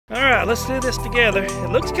All right, let's do this together. It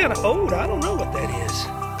looks kind of old. I don't know what that is.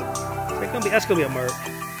 That's gonna be a Merc.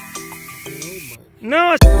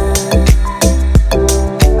 No.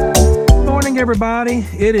 Good morning, everybody.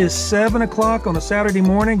 It is 7 o'clock on a Saturday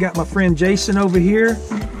morning. Got my friend Jason over here.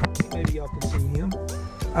 Maybe y'all can see him.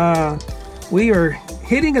 We are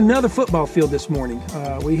hitting another football field this morning.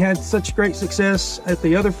 We had such great success at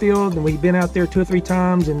the other field, and we've been out there 2 or 3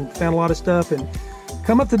 times and found a lot of stuff, and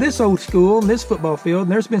come up to this old school and this football field,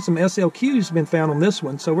 and there's been some SLQs been found on this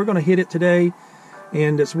one. So we're going to hit it today,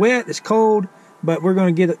 and it's wet, it's cold, but we're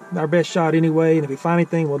going to get our best shot anyway, and if we find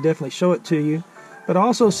anything, we'll definitely show it to you. But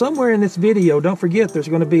also, somewhere in this video, don't forget, there's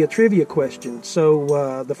going to be a trivia question.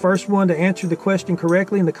 So the first one to answer the question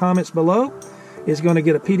correctly in the comments below is going to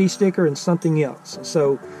get a PD sticker and something else.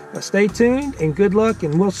 So stay tuned and good luck,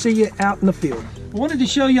 and we'll see you out in the field. I wanted to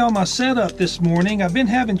show y'all my setup this morning. I've been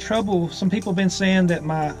having trouble. Some people have been saying that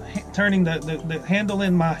my turning the handle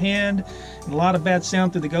in my hand, and a lot of bad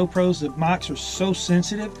sound through the GoPros. The mics are so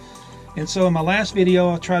sensitive. And so in my last video,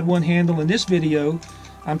 I tried one handle. In this video,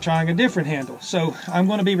 I'm trying a different handle. So I'm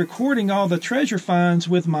going to be recording all the treasure finds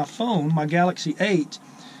with my phone, my Galaxy 8,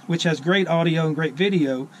 which has great audio and great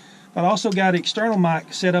video. But I also got an external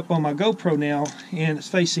mic set up on my GoPro now, and it's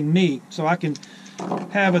facing me. So I can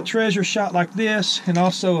have a treasure shot like this, and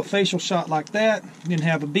also a facial shot like that, and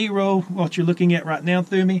have a B-roll, what you're looking at right now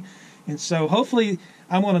through me. And so hopefully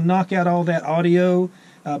I'm going to knock out all that audio,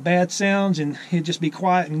 bad sounds, and it'll just be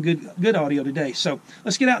quiet and good audio today. So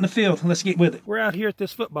let's get out in the field and let's get with it. We're out here at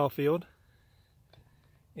this football field,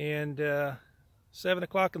 and 7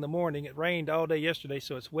 o'clock in the morning. It rained all day yesterday,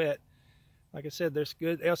 so it's wet. Like I said, there's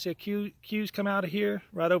good LCQs come out of here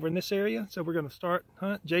right over in this area. So we're going to start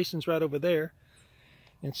hunt. Jason's right over there.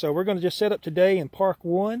 And so we're going to just set up today in Park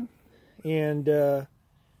 1. And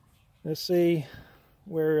let's see,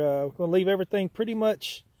 we're going to leave everything pretty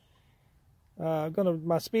much.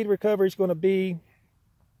 My speed recovery is going to be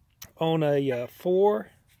on a 4.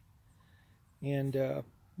 And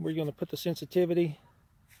we're going to put the sensitivity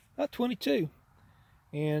at 22.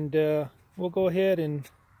 And we'll go ahead and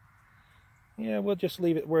yeah, we'll just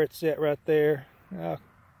leave it where it's at right there.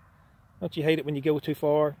 Don't you hate it when you go too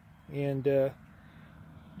far? And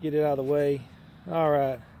get it out of the way. All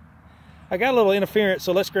right. I got a little interference,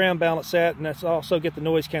 so let's ground balance that, and let's also get the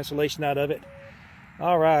noise cancellation out of it.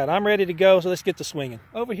 All right, I'm ready to go, so let's get to swinging.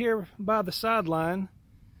 Over here by the sideline,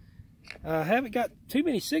 I haven't got too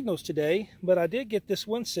many signals today, but I did get this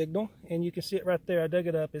one signal, and you can see it right there. I dug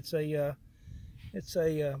it up. It's a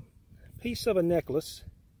piece of a necklace.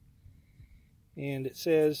 And it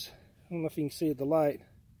says, I don't know if you can see the light, it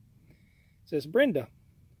says Brenda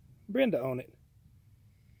on it.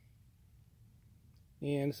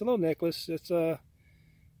 And it's a little necklace. It's I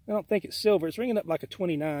don't think it's silver. It's ringing up like a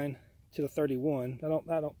 29 to the 31.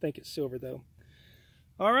 I don't think it's silver though.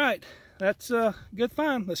 All right, that's a good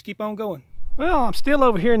find. Let's keep on going. Well, I'm still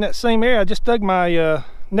over here in that same area. I just dug my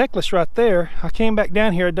necklace right there. I came back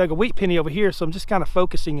down here. I dug a wheat penny over here, so I'm just kind of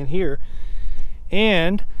focusing in here.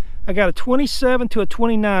 And I got a 27 to a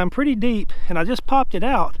 29, pretty deep, and I just popped it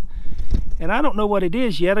out. And I don't know what it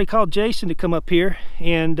is yet. I called Jason to come up here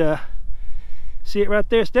and see it right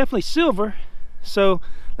there. It's definitely silver. So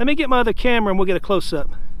let me get my other camera and we'll get a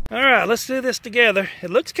close-up. All right, let's do this together.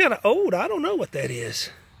 It looks kind of old. I don't know what that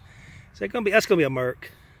is. Is that gonna be? That's gonna be a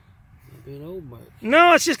Merc. Be an old Merc.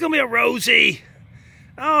 No, it's just gonna be a Rosie.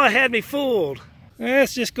 Oh, it had me fooled.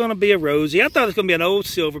 It's just gonna be a Rosie. I thought it was gonna be an old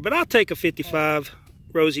silver, but I'll take a 55.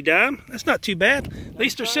 Rosie dime. That's not too bad. At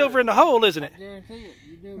least there's silver in the hole, isn't it?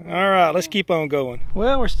 All right, let's keep on going.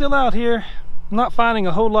 Well, we're still out here. I'm not finding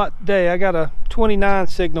a whole lot today. I got a 29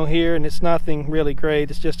 signal here, and it's nothing really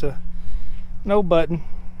great. It's just a no button.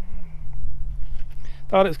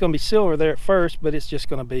 Thought it was going to be silver there at first, but it's just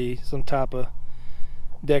going to be some type of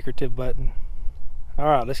decorative button. All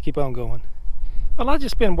right, let's keep on going. Well, I've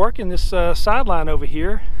just been working this sideline over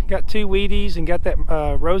here. Got 2 Wheaties and got that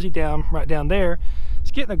Rosie down right down there. It's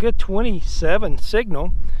getting a good 27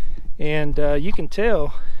 signal, and you can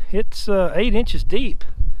tell it's 8 inches deep.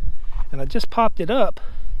 And I just popped it up,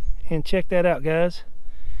 and check that out, guys.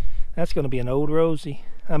 That's going to be an old Rosie.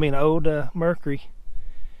 I mean, old Mercury.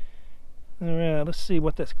 All right, let's see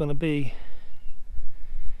what that's going to be.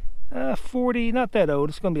 40, not that old.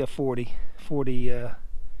 It's going to be a 42,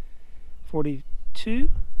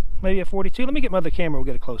 maybe a 42. Let me get my other camera. We'll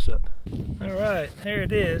get a close-up. All right, here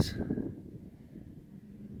it is.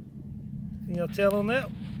 Can y'all tell on that?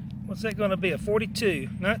 What's that going to be? A 42,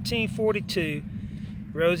 1942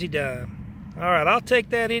 Rosie dime. All right, I'll take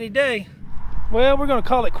that any day. Well, we're going to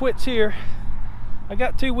call it quits here. I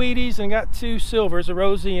got 2 Wheaties and got 2 silvers, a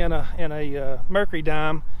Rosie and a Mercury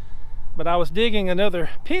dime. But I was digging another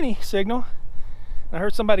penny signal, and I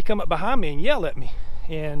heard somebody come up behind me and yell at me.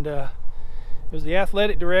 And it was the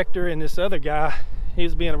athletic director and this other guy. He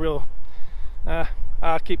was being a real,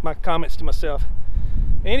 I'll keep my comments to myself.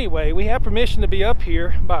 Anyway, we have permission to be up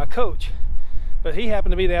here by a coach, but he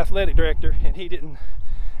happened to be the athletic director and he didn't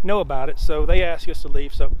know about it, so they asked us to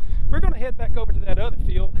leave. So we're going to head back over to that other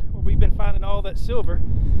field where we've been finding all that silver,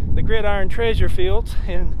 the Gridiron Treasure fields,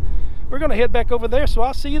 and we're going to head back over there. So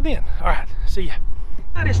I'll see you then. All right, see ya.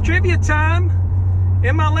 It's trivia time.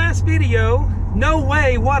 In my last video, no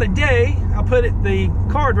way, what a day, I'll put the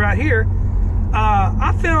card right here.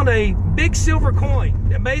 I found a big silver coin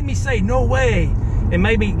that made me say no way, and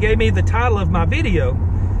maybe gave me the title of my video.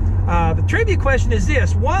 The trivia question is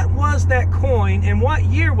this: what was that coin and what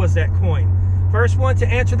year was that coin? First one to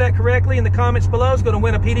answer that correctly in the comments below is going to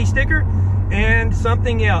win a PD sticker and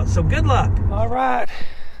something else. So good luck. All right.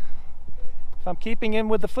 If I'm keeping in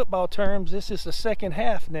with the football terms, this is the second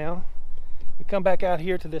half now. We come back out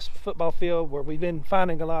here to this football field where we've been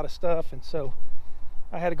finding a lot of stuff, and so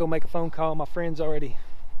I had to go make a phone call. My friend's already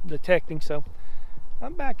detecting, so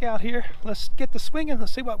I'm back out here. Let's get the swinging.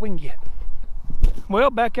 Let's see what we can get.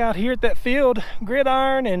 Well, back out here at that field,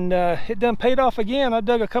 gridiron, and it done paid off again. I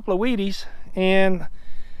dug a couple of Wheaties, and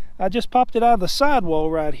I just popped it out of the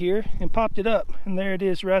sidewall right here and popped it up, and there it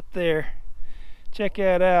is right there. Check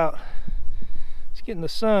that out. It's getting the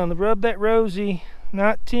sun. Rub that rosy.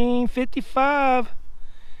 1955.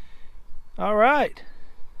 All right.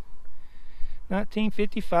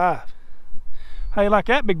 1955. How you like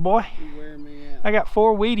that, big boy? You wearing me out. I got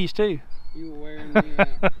 4 Wheaties too. You wearing me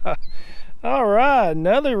out. All right,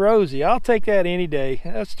 another rosy. I'll take that any day.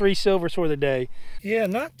 That's 3 silvers for the day. Yeah,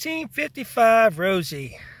 1955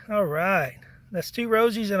 rosy. All right, that's 2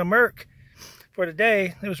 rosies and a merc for the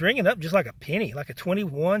day. It was ringing up just like a penny, like a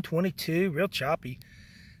 21, 22, real choppy.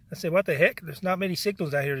 I said, what the heck? There's not many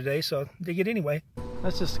signals out here today, so I'll dig it anyway.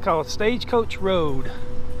 Let's just call it Stagecoach Road.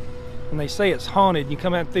 And they say it's haunted. You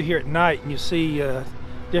come out through here at night and you see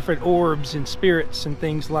different orbs and spirits and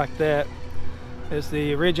things like that. It's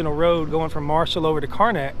the original road going from Marshall over to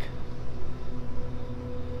Karnak.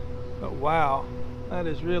 But wow, that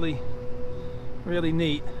is really, really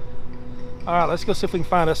neat. All right, let's go see if we can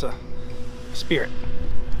find us a spirit.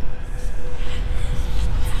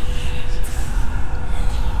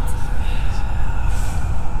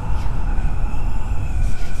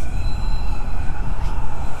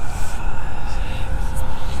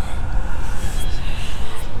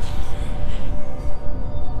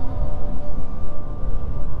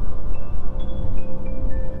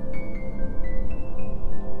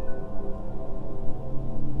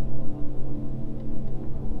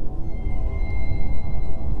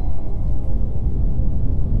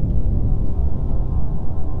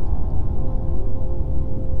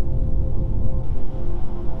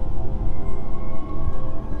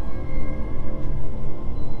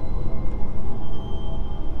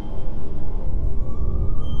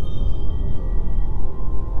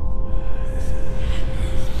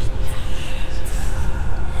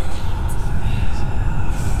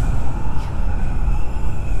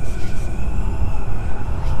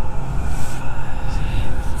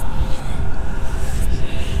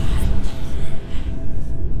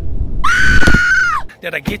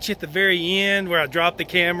 Did I get you at the very end where I dropped the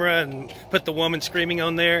camera and put the woman screaming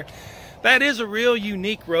on there? That is a real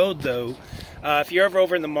unique road though. If you're ever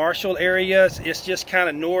over in the Marshall area, it's just kind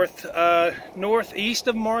of northeast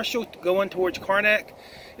of Marshall going towards Karnak.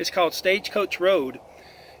 It's called Stagecoach Road,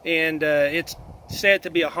 and it's said to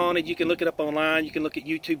be a haunted. You can look it up online, you can look at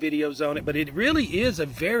YouTube videos on it, but it really is a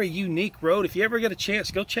very unique road. If you ever get a chance,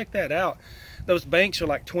 go check that out. Those banks are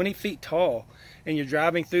like 20 feet tall, and you're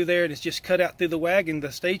driving through there, and it's just cut out through the wagon,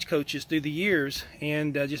 the stagecoaches through the years,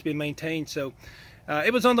 and just been maintained. So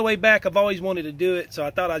it was on the way back. I've always wanted to do it, so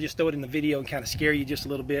I thought I'd just throw it in the video and kind of scare you just a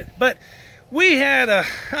little bit. But we had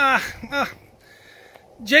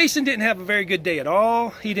Jason didn't have a very good day at all.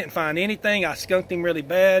 He didn't find anything. I skunked him really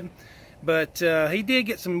bad. But he did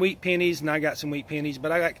get some wheat pennies, and I got some wheat pennies.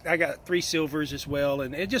 But I got 3 silvers as well,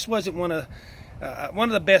 and it just wasn't one of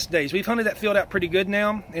the best days. We've hunted that field out pretty good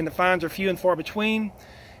now, and the finds are few and far between.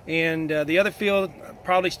 And the other field,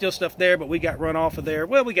 probably still stuff there, but we got run off of there.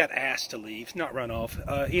 Well, we got asked to leave, not run off.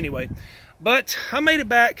 Anyway, but I made it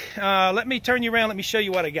back. Let me turn you around. Let me show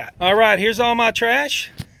you what I got. All right, here's all my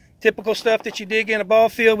trash. Typical stuff that you dig in a ball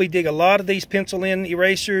field. We dig a lot of these pencil in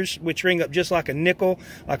erasers, which ring up just like a nickel,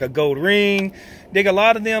 like a gold ring. Dig a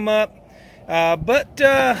lot of them up. But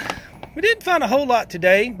we didn't find a whole lot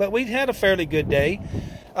today, but we had a fairly good day.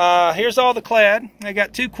 Here's all the clad. I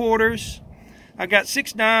got 2 quarters. I got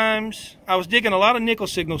 6 dimes. I was digging a lot of nickel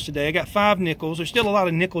signals today. I got 5 nickels. There's still a lot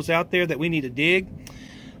of nickels out there that we need to dig.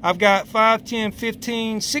 I've got 5, 10,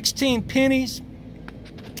 15, 16 pennies.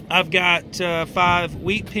 I've got 5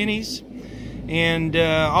 wheat pennies. And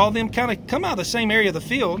all of them kind of come out of the same area of the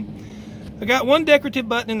field. I got 1 decorative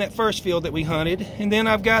button in that first field that we hunted. And then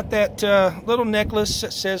I've got that little necklace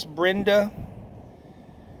that says Brenda.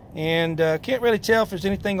 And can't really tell if there's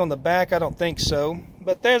anything on the back. I don't think so.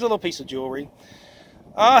 But there's a little piece of jewelry.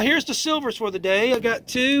 Here's the silvers for the day. I got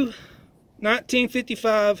 2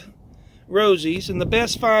 1955 Rosies. And the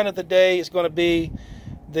best find of the day is going to be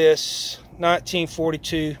this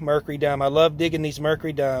 1942 Mercury dime. I love digging these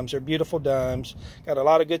Mercury dimes. They're beautiful dimes. Got a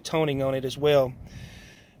lot of good toning on it as well.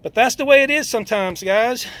 But that's the way it is sometimes,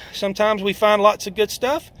 guys. Sometimes we find lots of good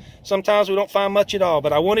stuff. Sometimes we don't find much at all.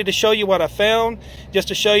 But I wanted to show you what I found, just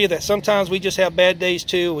to show you that sometimes we just have bad days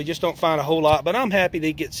too. We just don't find a whole lot. But I'm happy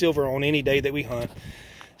to get silver on any day that we hunt.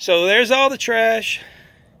 So there's all the trash.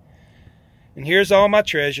 And here's all my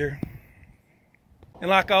treasure. And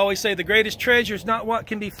like I always say, the greatest treasure is not what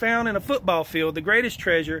can be found in a football field. The greatest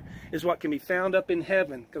treasure is what can be found up in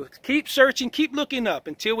heaven. Keep searching, keep looking up.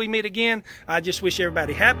 Until we meet again, I just wish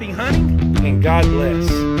everybody happy hunting and God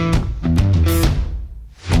bless.